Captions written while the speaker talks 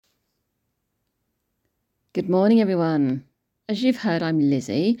Good morning, everyone. As you've heard, I'm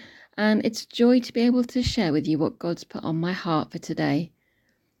Lizzie, and it's a joy to be able to share with you what God's put on my heart for today.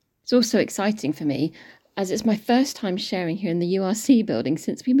 It's also exciting for me, as it's my first time sharing here in the URC building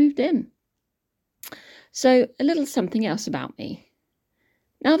since we moved in. So, a little something else about me.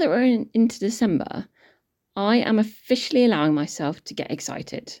 Now that we're into December, I am officially allowing myself to get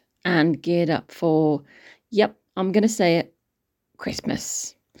excited and geared up for, I'm going to say it,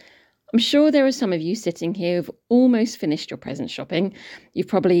 Christmas. I'm sure there are some of you sitting here who've almost finished your present shopping. You've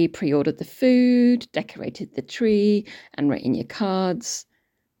probably pre-ordered the food, decorated the tree, and written your cards.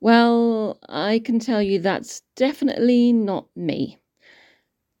 Well, I can tell you that's definitely not me.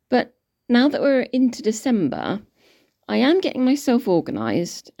 But now that we're into December, I am getting myself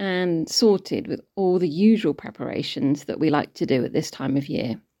organised and sorted with all the usual preparations that we like to do at this time of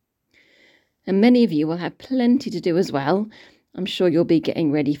year. And many of you will have plenty to do as well. I'm sure you'll be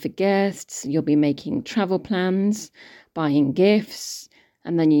getting ready for guests, you'll be making travel plans, buying gifts,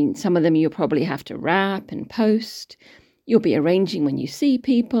 and then some of them you'll probably have to wrap and post. You'll be arranging when you see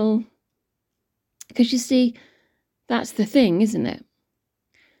people. Because you see, that's the thing, isn't it?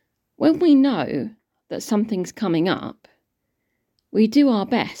 When we know that something's coming up, we do our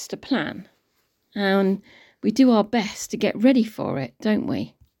best to plan, and we do our best to get ready for it, don't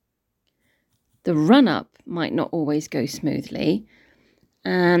we? The run-up might not always go smoothly,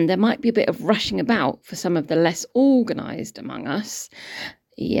 and there might be a bit of rushing about for some of the less organised among us.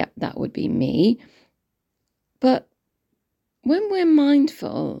 Yep, that would be me. But when we're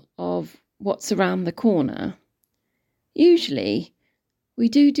mindful of what's around the corner, usually we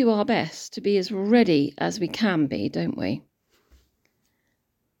do our best to be as ready as we can be, don't we?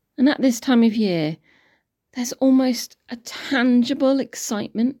 And at this time of year, there's almost a tangible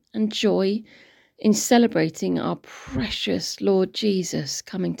excitement and joy in celebrating our precious Lord Jesus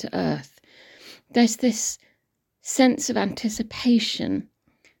coming to earth. There's this sense of anticipation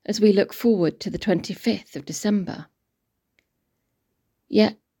as we look forward to the 25th of December.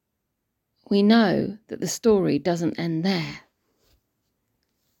 Yet, we know that the story doesn't end there.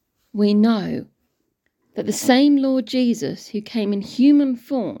 We know that the same Lord Jesus who came in human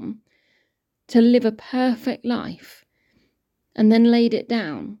form to live a perfect life and then laid it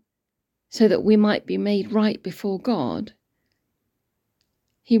down so that we might be made right before God,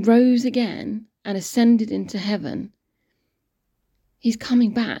 he rose again and ascended into heaven. He's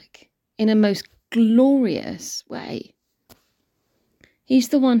coming back in a most glorious way. He's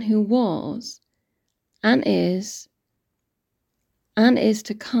the one who was and is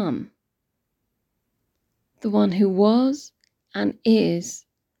to come. The one who was and is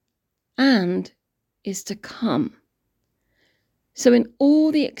to come. So in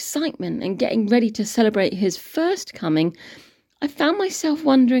all the excitement and getting ready to celebrate his first coming, I found myself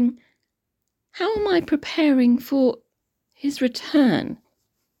wondering, how am I preparing for his return?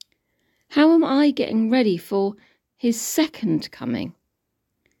 How am I getting ready for his second coming?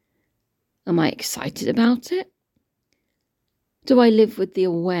 Am I excited about it? Do I live with the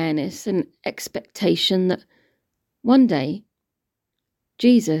awareness and expectation that one day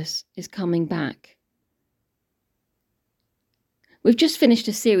Jesus is coming back? We've just finished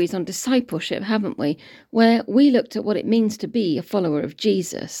a series on discipleship, haven't we? Where we looked at what it means to be a follower of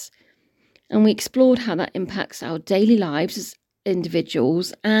Jesus. And we explored how that impacts our daily lives as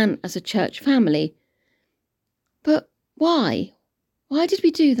individuals and as a church family. But why? Why did we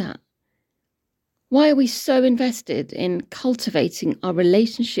do that? Why are we so invested in cultivating our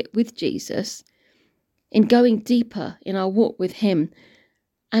relationship with Jesus, in going deeper in our walk with him,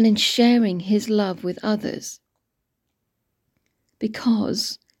 and in sharing his love with others?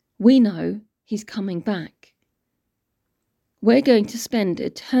 Because we know he's coming back. We're going to spend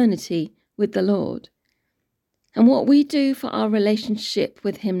eternity with the Lord. And what we do for our relationship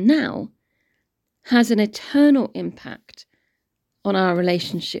with him now has an eternal impact on our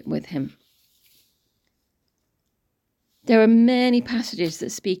relationship with him. There are many passages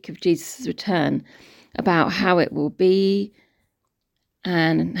that speak of Jesus' return, about how it will be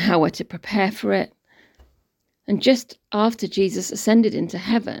and how we're to prepare for it. And just after Jesus ascended into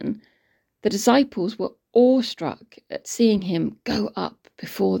heaven, the disciples were awestruck at seeing him go up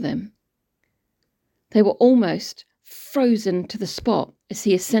before them. They were almost frozen to the spot as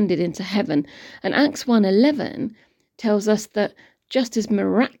he ascended into heaven. And Acts 1:11 tells us that just as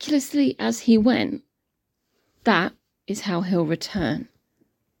miraculously as he went, that is how he'll return.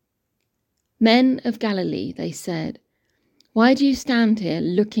 Men of Galilee, they said, why do you stand here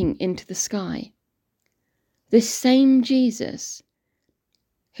looking into the sky? This same Jesus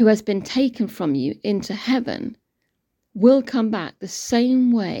who has been taken from you into heaven will come back the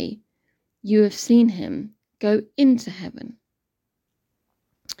same way you have seen him go into heaven.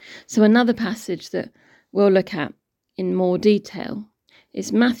 So another passage that we'll look at in more detail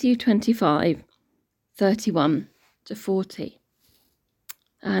is Matthew 25:31-40.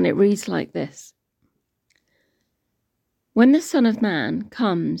 And it reads like this. When the Son of Man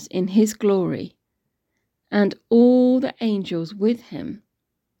comes in his glory, and all the angels with him,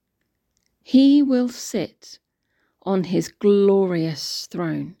 he will sit on his glorious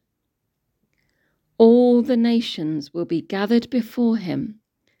throne. All the nations will be gathered before him,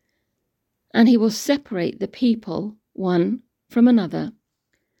 and he will separate the people one from another,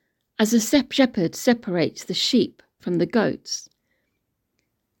 as a shepherd separates the sheep from the goats.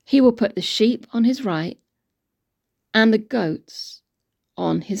 He will put the sheep on his right and the goats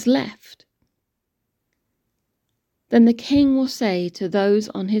on his left. Then the king will say to those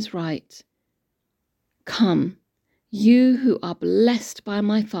on his right, "Come, you who are blessed by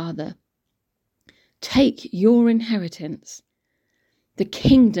my Father, take your inheritance, the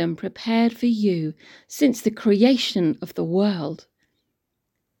kingdom prepared for you since the creation of the world.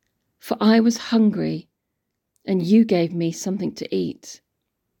 For I was hungry, and you gave me something to eat.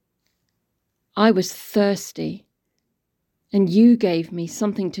 I was thirsty, and you gave me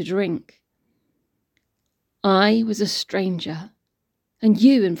something to drink. I was a stranger, and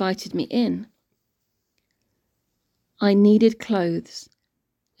you invited me in. I needed clothes,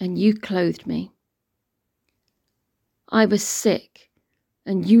 and you clothed me. I was sick,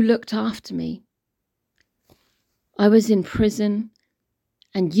 and you looked after me. I was in prison,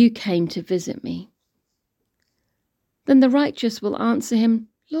 and you came to visit me." Then the righteous will answer him,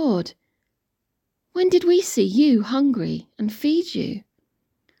 "Lord, when did we see you hungry and feed you,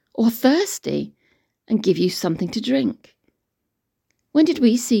 or thirsty and give you something to drink? When did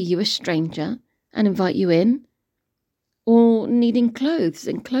we see you a stranger and invite you in, or needing clothes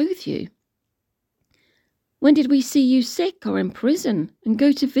and clothe you? When did we see you sick or in prison and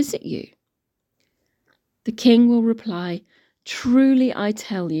go to visit you?" The king will reply, "Truly I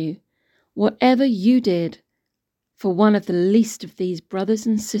tell you, whatever you did for one of the least of these brothers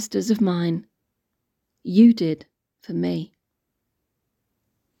and sisters of mine, you did for me."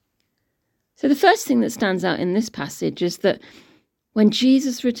 So the first thing that stands out in this passage is that when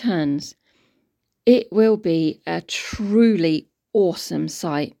Jesus returns, it will be a truly awesome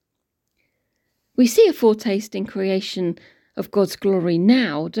sight. We see a foretaste in creation of God's glory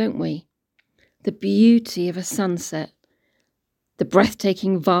now, don't we? The beauty of a sunset, the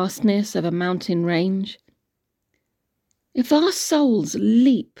breathtaking vastness of a mountain range. If our souls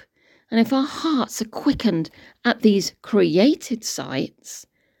leap and if our hearts are quickened at these created sights,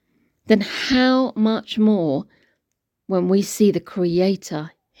 then how much more when we see the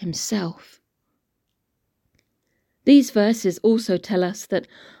Creator himself? These verses also tell us that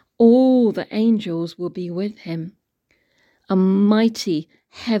all the angels will be with him, a mighty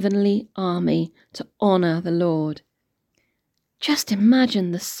heavenly army to honour the Lord. Just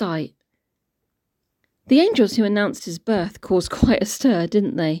imagine the sight. The angels who announced his birth caused quite a stir,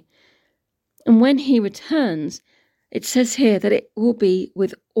 didn't they? And when he returns, it says here that it will be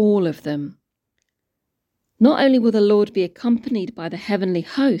with all of them. Not only will the Lord be accompanied by the heavenly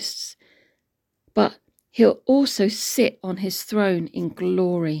hosts, but he'll also sit on his throne in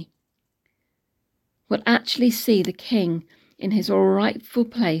glory. We'll actually see the King in his rightful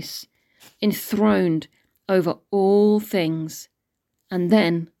place, enthroned over all things, and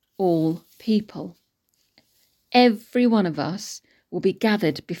then all people. Every one of us will be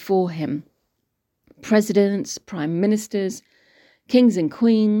gathered before him. Presidents, prime ministers, kings and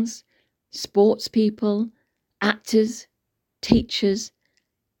queens, sports people, actors, teachers,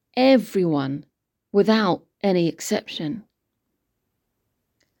 everyone without any exception.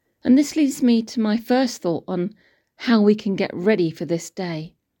 And this leads me to my first thought on how we can get ready for this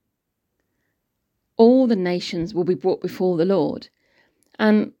day. All the nations will be brought before the Lord,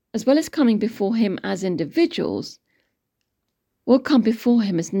 and as well as coming before him as individuals, we'll come before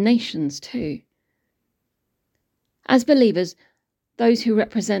him as nations too. As believers, those who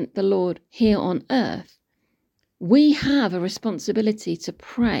represent the Lord here on earth, we have a responsibility to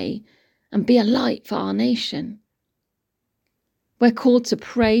pray and be a light for our nation. We're called to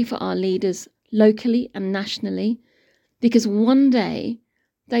pray for our leaders locally and nationally, because one day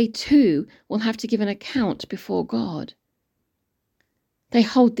they too will have to give an account before God. They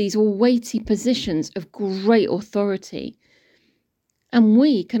hold these weighty positions of great authority, and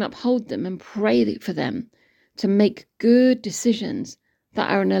we can uphold them and pray for them to make good decisions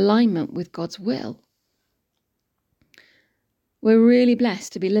that are in alignment with God's will. We're really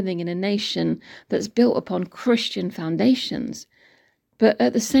blessed to be living in a nation that's built upon Christian foundations, but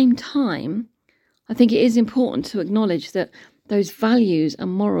at the same time, I think it is important to acknowledge that those values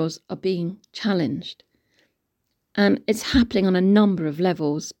and morals are being challenged. And it's happening on a number of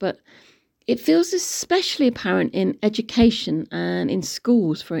levels, but it feels especially apparent in education and in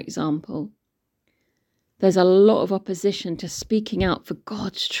schools, for example. There's a lot of opposition to speaking out for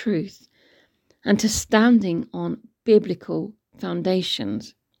God's truth and to standing on biblical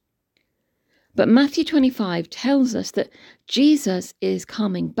foundations. But Matthew 25 tells us that Jesus is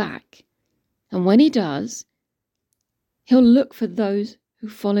coming back. And when he does, he'll look for those who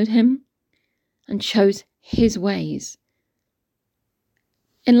followed him and chose his ways.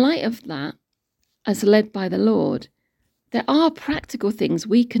 In light of that, as led by the Lord, there are practical things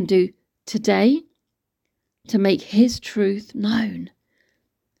we can do today to make his truth known.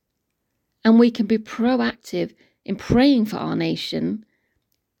 And we can be proactive in praying for our nation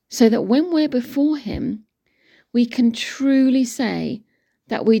so that when we're before him, we can truly say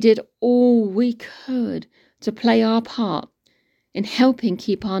that we did all we could to play our part in helping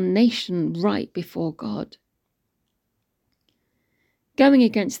keep our nation right before God. Going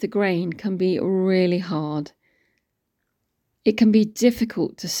against the grain can be really hard. It can be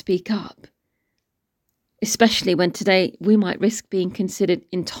difficult to speak up, especially when today we might risk being considered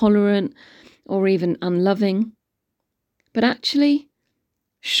intolerant or even unloving. But actually,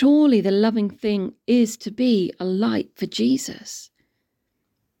 surely the loving thing is to be a light for Jesus.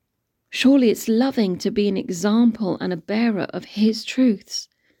 Surely it's loving to be an example and a bearer of his truths.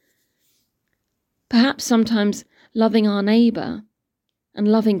 Perhaps sometimes loving our neighbour and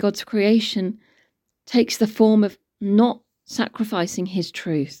loving God's creation takes the form of not sacrificing his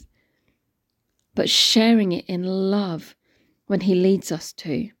truth, but sharing it in love when he leads us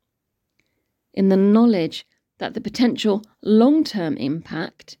to, in the knowledge that the potential long-term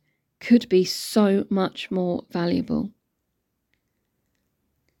impact could be so much more valuable.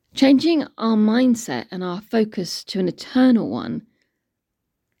 Changing our mindset and our focus to an eternal one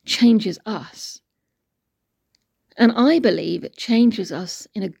changes us. And I believe it changes us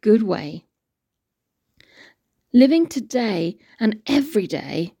in a good way. Living today and every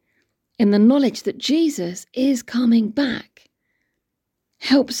day in the knowledge that Jesus is coming back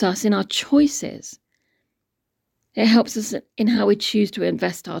helps us in our choices. It helps us in how we choose to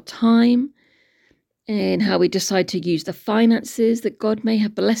invest our time, in how we decide to use the finances that God may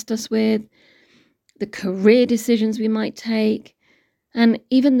have blessed us with, the career decisions we might take, and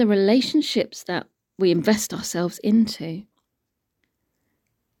even the relationships that we invest ourselves into.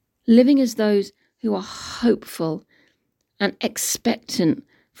 Living as those who are hopeful and expectant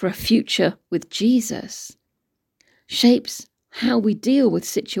for a future with Jesus shapes how we deal with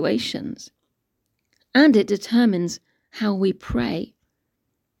situations, and it determines how we pray.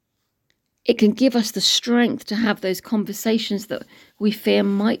 It can give us the strength to have those conversations that we fear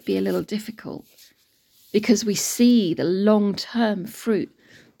might be a little difficult, because we see the long-term fruit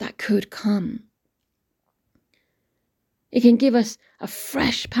that could come. It can give us a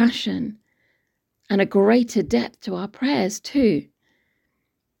fresh passion and a greater depth to our prayers too.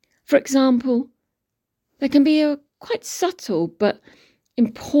 For example, there can be a quite subtle but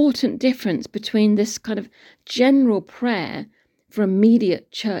important difference between this kind of general prayer for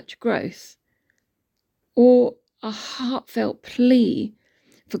immediate church growth or a heartfelt plea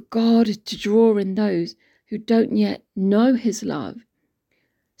for God to draw in those who don't yet know his love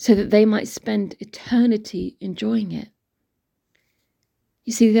so that they might spend eternity enjoying it.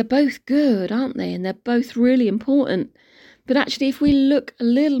 You see, they're both good, aren't they? And they're both really important. But actually, if we look a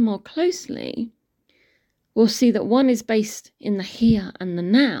little more closely, we'll see that one is based in the here and the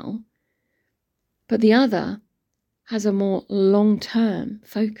now, but the other has a more long-term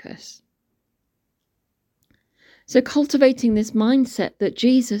focus. So cultivating this mindset that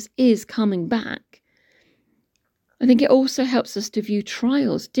Jesus is coming back, I think it also helps us to view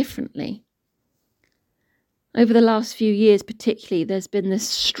trials differently. Over the last few years particularly, there's been this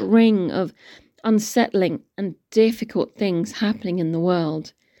string of unsettling and difficult things happening in the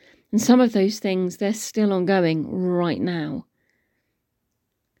world. And some of those things, they're still ongoing right now.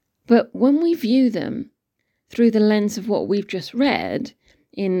 But when we view them through the lens of what we've just read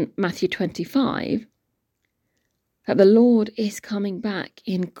in Matthew 25, that the Lord is coming back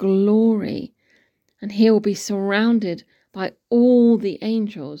in glory and he will be surrounded by all the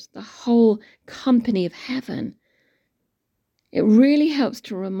angels, the whole company of heaven. It really helps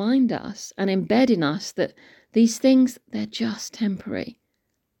to remind us and embed in us that these things, they're just temporary.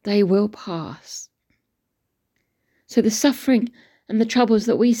 They will pass. So the suffering and the troubles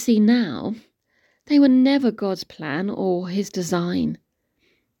that we see now, they were never God's plan or his design.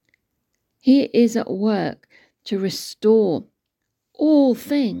 He is at work to restore all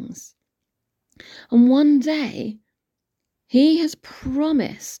things. And one day, he has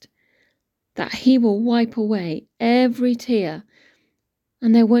promised that he will wipe away every tear,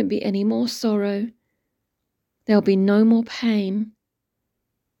 and there won't be any more sorrow, there'll be no more pain,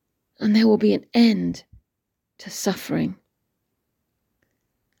 and there will be an end to suffering.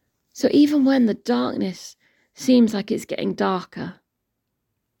 So even when the darkness seems like it's getting darker,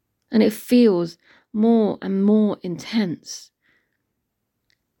 and it feels more and more intense,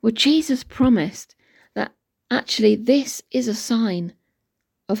 well, Jesus promised that actually this is a sign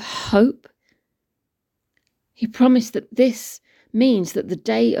of hope. He promised that this means that the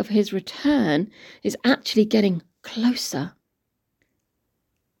day of his return is actually getting closer.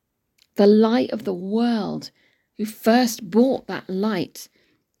 The light of the world, who first brought that light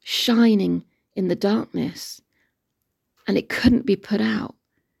shining in the darkness, and it couldn't be put out.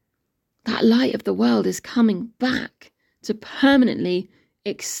 That light of the world is coming back to permanently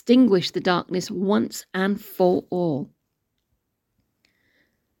extinguish the darkness once and for all.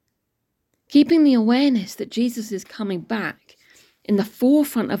 Keeping the awareness that Jesus is coming back in the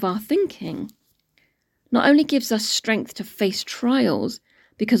forefront of our thinking not only gives us strength to face trials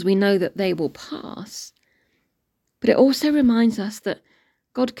because we know that they will pass, but it also reminds us that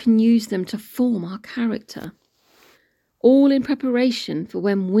God can use them to form our character, all in preparation for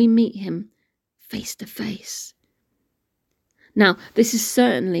when we meet him face to face. Now, this is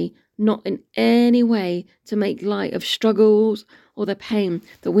certainly not in any way to make light of struggles or the pain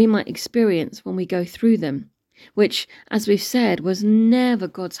that we might experience when we go through them, which, as we've said, was never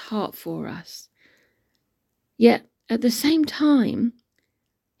God's heart for us. Yet, at the same time,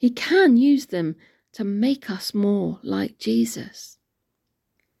 he can use them to make us more like Jesus.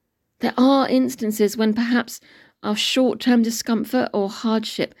 There are instances when perhaps our short-term discomfort or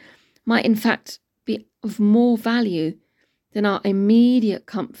hardship might in fact be of more value than our immediate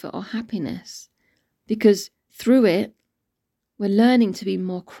comfort or happiness, because through it, we're learning to be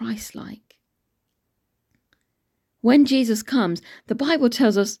more Christ-like. When Jesus comes, the Bible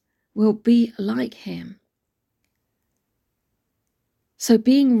tells us we'll be like him. So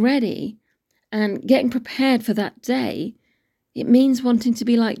being ready and getting prepared for that day, it means wanting to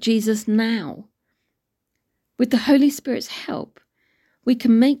be like Jesus now. With the Holy Spirit's help, we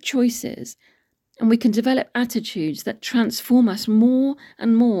can make choices and we can develop attitudes that transform us more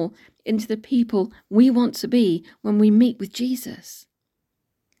and more into the people we want to be when we meet with Jesus.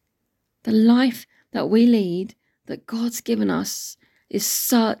 The life that we lead, that God's given us, is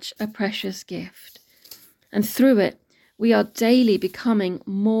such a precious gift. And through it, we are daily becoming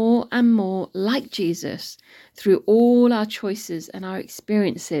more and more like Jesus through all our choices and our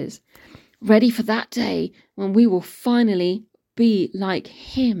experiences, ready for that day when we will finally be like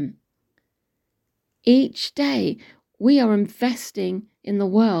him. Each day, we are investing in the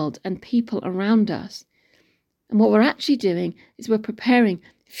world and people around us. And what we're actually doing is we're preparing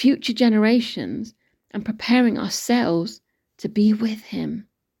future generations and preparing ourselves to be with him.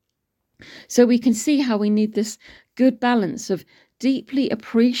 So we can see how we need this good balance of deeply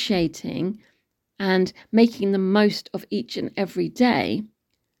appreciating and making the most of each and every day,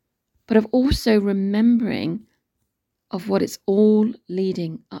 but of also remembering of what it's all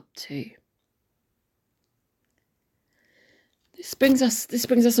leading up to. This brings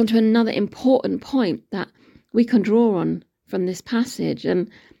us onto another important point that we can draw on from this passage,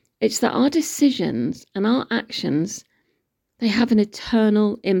 and it's that our decisions and our actions, they have an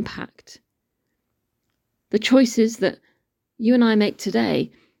eternal impact. The choices that you and I make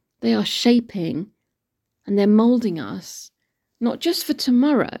today, they are shaping and they're moulding us, not just for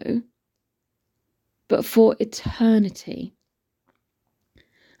tomorrow, but for eternity.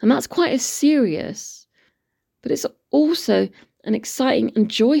 And that's quite a serious, but it's also an exciting and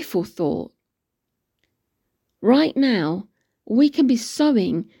joyful thought. Right now, we can be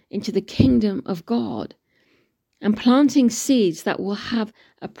sowing into the kingdom of God and planting seeds that will have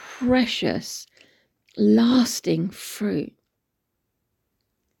a precious, lasting fruit.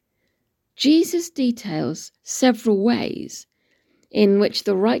 Jesus details several ways in which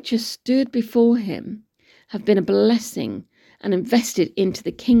the righteous stood before him have been a blessing and invested into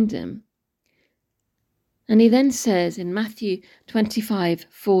the kingdom. And he then says in Matthew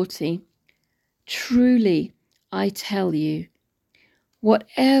 25:40, "Truly I tell you,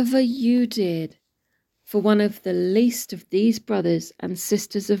 whatever you did for one of the least of these brothers and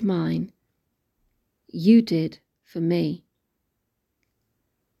sisters of mine, you did for me."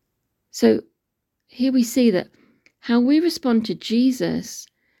 So here we see that how we respond to Jesus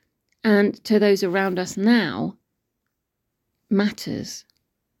and to those around us now matters.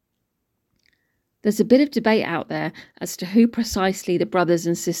 There's a bit of debate out there as to who precisely the brothers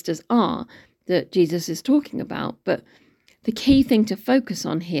and sisters are that Jesus is talking about. But the key thing to focus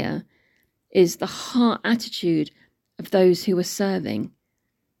on here is the heart attitude of those who were serving.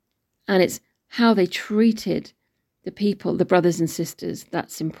 And it's how they treated the people, the brothers and sisters,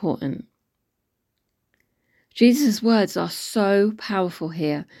 that's important. Jesus' words are so powerful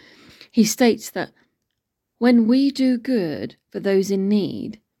here. He states that when we do good for those in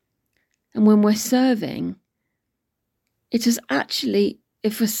need, and when we're serving, it is actually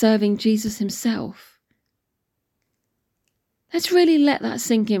if we're serving Jesus himself. Let's really let that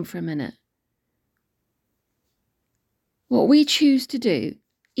sink in for a minute. What we choose to do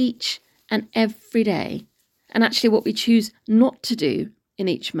each and every day, and actually what we choose not to do in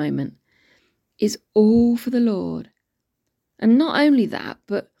each moment, is all for the Lord. And not only that,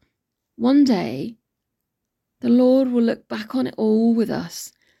 but one day the Lord will look back on it all with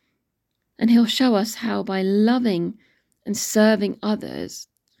us, and he'll show us how by loving and serving others,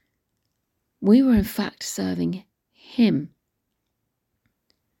 we were in fact serving him.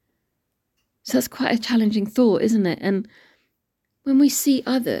 So that's quite a challenging thought, isn't it? And when we see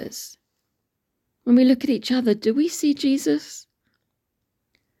others, when we look at each other, do we see Jesus?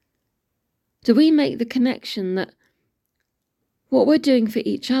 Do we make the connection that what we're doing for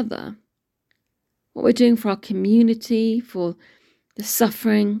each other, what we're doing for our community, for the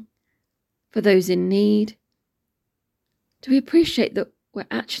suffering, for those in need, do we appreciate that we're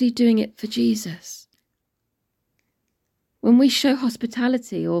actually doing it for Jesus? When we show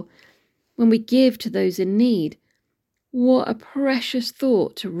hospitality or when we give to those in need, what a precious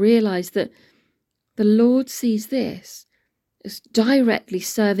thought to realise that the Lord sees this as directly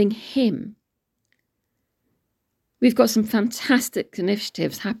serving him. We've got some fantastic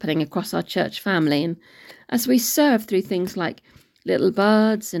initiatives happening across our church family, and as we serve through things like Little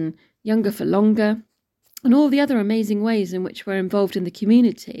Birds and Younger for Longer, and all the other amazing ways in which we're involved in the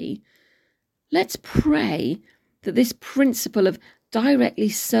community, let's pray that this principle of directly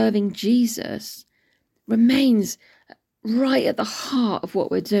serving Jesus remains right at the heart of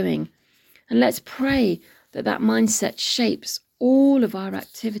what we're doing. And let's pray that that mindset shapes all of our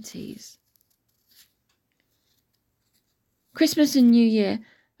activities. Christmas and New Year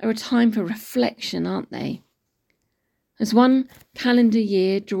are a time for reflection, aren't they? As one calendar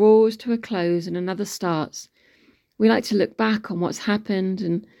year draws to a close and another starts, we like to look back on what's happened,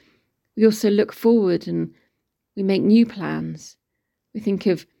 and we also look forward and we make new plans. We think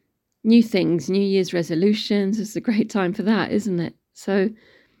of new things, New Year's resolutions. It's a great time for that, isn't it? So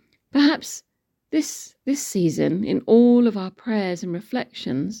perhaps this season, in all of our prayers and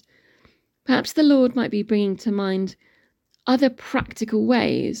reflections, perhaps the Lord might be bringing to mind other practical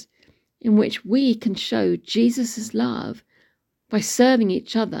ways in which we can show Jesus' love by serving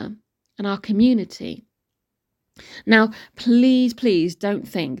each other and our community. Now, please don't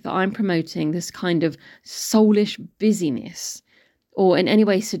think that I'm promoting this kind of soulish busyness or in any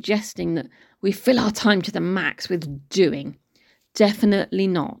way suggesting that we fill our time to the max with doing. Definitely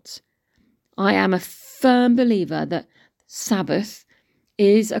not. I am a firm believer that Sabbath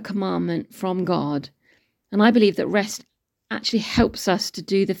is a commandment from God, and I believe that rest actually helps us to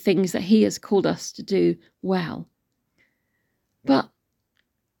do the things that he has called us to do well. But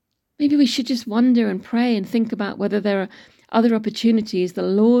maybe we should just wonder and pray and think about whether there are other opportunities the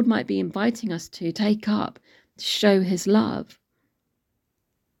Lord might be inviting us to take up to show his love.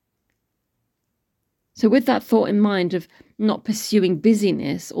 So with that thought in mind of not pursuing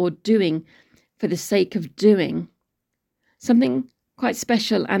busyness or doing for the sake of doing, something quite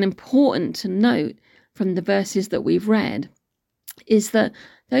special and important to note from the verses that we've read is that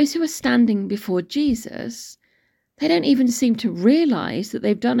those who are standing before Jesus, they don't even seem to realise that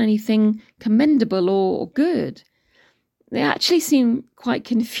they've done anything commendable or good. They actually seem quite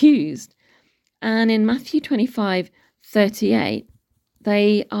confused. And in Matthew 25:38,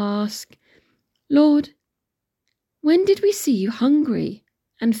 they ask, "Lord, when did we see you hungry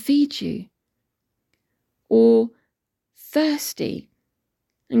and feed you? Or thirsty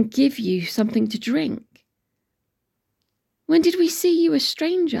and give you something to drink? When did we see you a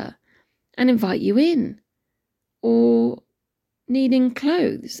stranger and invite you in? Or needing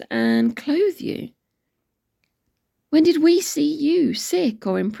clothes and clothe you? When did we see you sick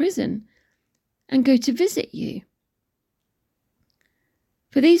or in prison and go to visit you?"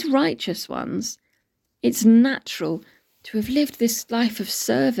 For these righteous ones, it's natural to have lived this life of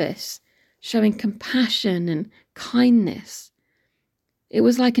service, showing compassion and kindness. It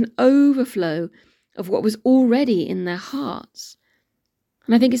was like an overflow of what was already in their hearts.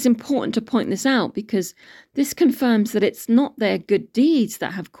 And I think it's important to point this out because this confirms that it's not their good deeds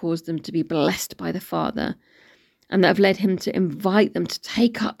that have caused them to be blessed by the Father, and that have led him to invite them to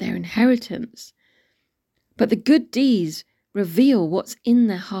take up their inheritance. But the good deeds reveal what's in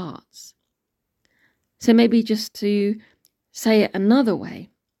their hearts. So maybe just to say it another way,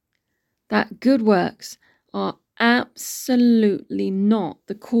 that good works are absolutely not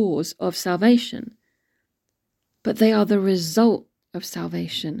the cause of salvation, but they are the result of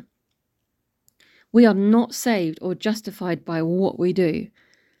salvation. We are not saved or justified by what we do,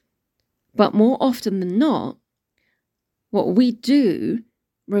 but more often than not, what we do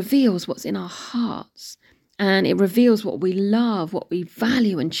reveals what's in our hearts, and it reveals what we love, what we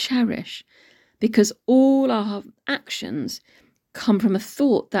value and cherish, because all our actions come from a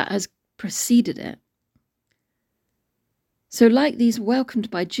thought that has preceded it. So like these welcomed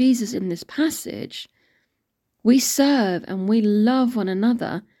by Jesus in this passage, we serve and we love one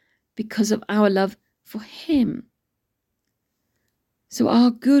another because of our love for him. So our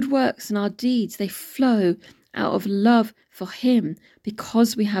good works and our deeds, they flow out of love for him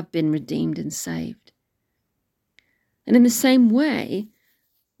because we have been redeemed and saved. And in the same way,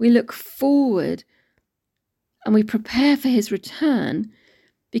 we look forward and we prepare for his return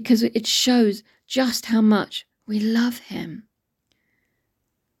because it shows just how much we love him.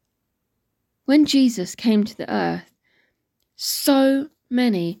 When Jesus came to the earth, so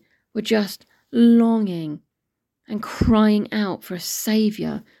many were just longing and crying out for a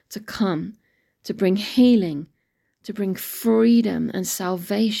saviour to come, to bring healing, to bring freedom and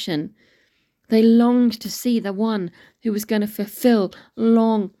salvation. They longed to see the one who was going to fulfill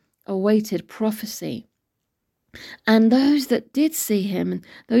long-awaited prophecy. And those that did see him and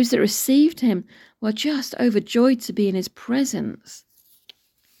those that received him were just overjoyed to be in his presence.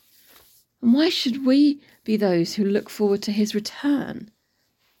 And why should we be those who look forward to his return?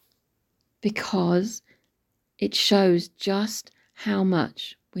 Because it shows just how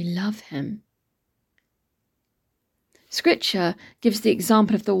much we love him. Scripture gives the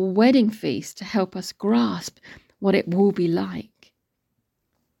example of the wedding feast to help us grasp what it will be like.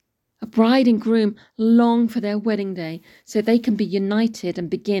 A bride and groom long for their wedding day so they can be united and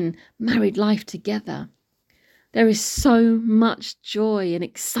begin married life together. There is so much joy and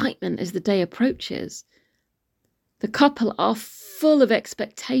excitement as the day approaches. The couple are full of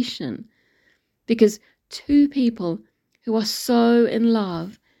expectation because two people who are so in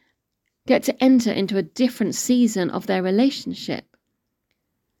love get to enter into a different season of their relationship.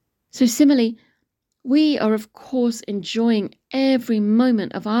 So similarly, we are of course enjoying every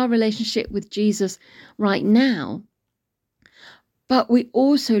moment of our relationship with Jesus right now, but we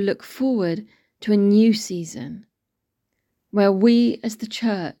also look forward to a new season where we as the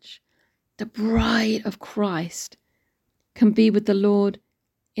church, the bride of Christ, can be with the Lord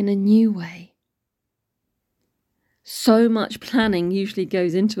in a new way. So much planning usually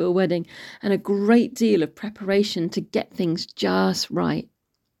goes into a wedding and a great deal of preparation to get things just right.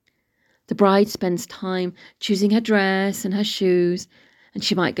 The bride spends time choosing her dress and her shoes, and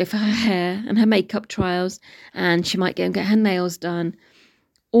she might go for her hair and her makeup trials, and she might go and get her nails done,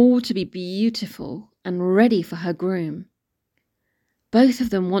 all to be beautiful and ready for her groom. Both of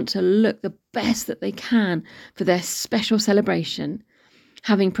them want to look the best that they can for their special celebration,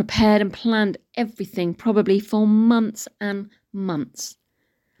 having prepared and planned everything probably for months and months.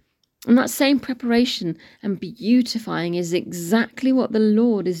 And that same preparation and beautifying is exactly what the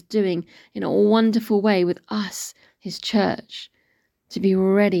Lord is doing in a wonderful way with us, his church, to be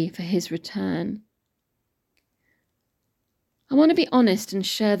ready for his return. I want to be honest and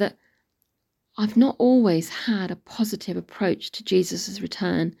share that I've not always had a positive approach to Jesus'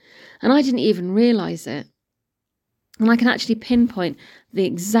 return, and I didn't even realise it. And I can actually pinpoint the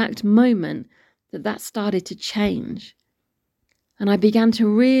exact moment that started to change. And I began to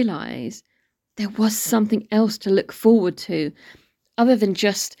realise there was something else to look forward to other than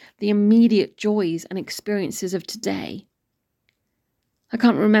just the immediate joys and experiences of today. I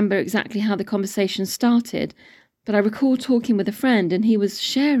can't remember exactly how the conversation started, but I recall talking with a friend and he was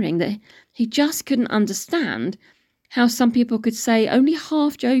sharing that he just couldn't understand how some people could say, only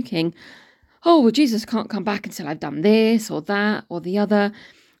half joking, oh, well, Jesus can't come back until I've done this or that or the other,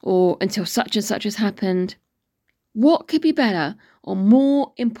 or until such and such has happened. What could be better or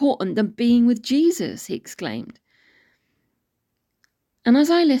more important than being with Jesus? He exclaimed. And as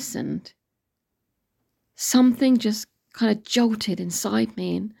I listened, something just kind of jolted inside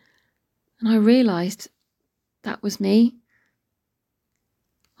me, and I realised that was me.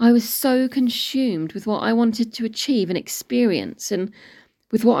 I was so consumed with what I wanted to achieve and experience and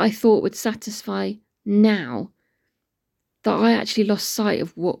with what I thought would satisfy now that I actually lost sight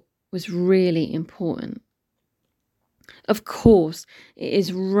of what was really important. Of course, it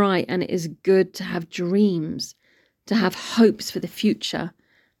is right and it is good to have dreams, to have hopes for the future.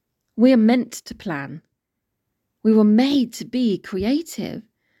 We are meant to plan. We were made to be creative.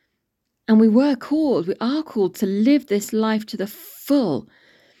 And we are called to live this life to the full.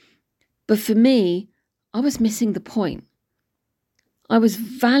 But for me, I was missing the point. I was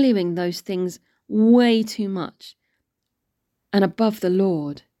valuing those things way too much and above the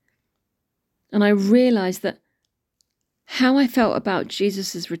Lord. And I realized that how I felt about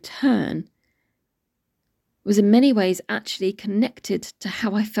Jesus' return was in many ways actually connected to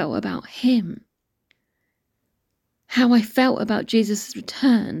how I felt about him. How I felt about Jesus'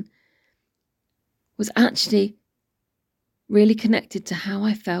 return was actually really connected to how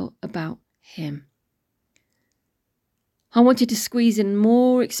I felt about him. I wanted to squeeze in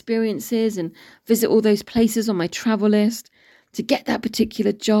more experiences and visit all those places on my travel list to get that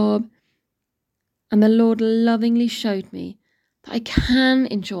particular job. And the Lord lovingly showed me that I can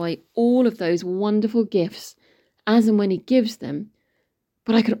enjoy all of those wonderful gifts as and when he gives them,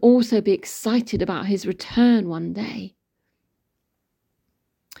 but I can also be excited about his return one day.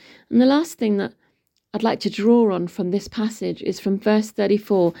 And the last thing that I'd like to draw on from this passage is from verse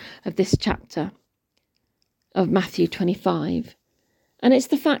 34 of this chapter of Matthew 25. And it's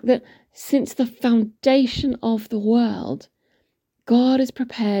the fact that since the foundation of the world, God has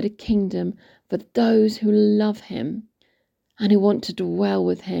prepared a kingdom for those who love him and who want to dwell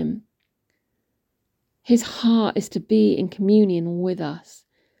with him. His heart is to be in communion with us.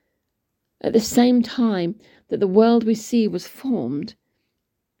 At the same time that the world we see was formed,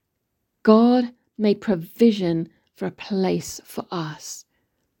 God made provision for a place for us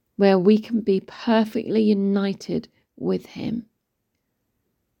where we can be perfectly united with him.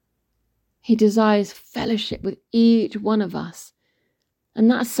 He desires fellowship with each one of us, and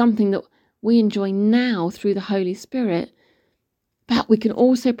that's something that we enjoy now through the Holy Spirit, but we can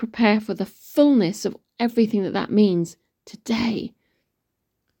also prepare for the fullness of everything that means today,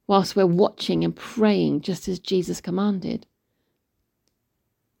 whilst we're watching and praying just as Jesus commanded.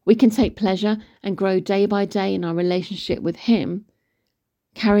 We can take pleasure and grow day by day in our relationship with him,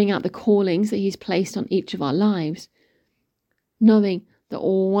 carrying out the callings that he's placed on each of our lives, knowing that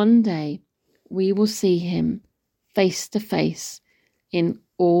one day we will see him face to face in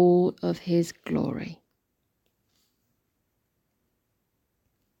all of his glory.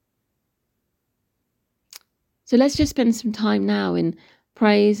 So let's just spend some time now in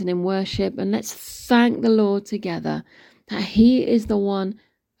praise and in worship, and let's thank the Lord together that he is the one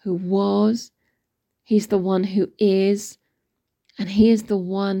who was, he's the one who is, and he is the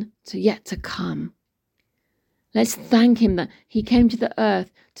one yet to come. Let's thank him that he came to the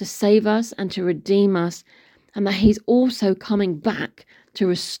earth to save us and to redeem us, and that he's also coming back to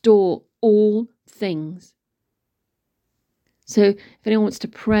restore all things. So if anyone wants to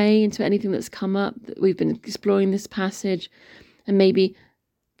pray into anything that's come up, that we've been exploring this passage, and maybe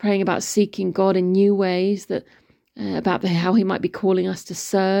praying about seeking God in new ways, that about how he might be calling us to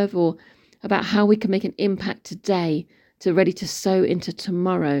serve, or about how we can make an impact today to ready to sow into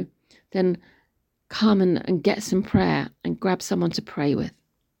tomorrow, then come and get some prayer and grab someone to pray with.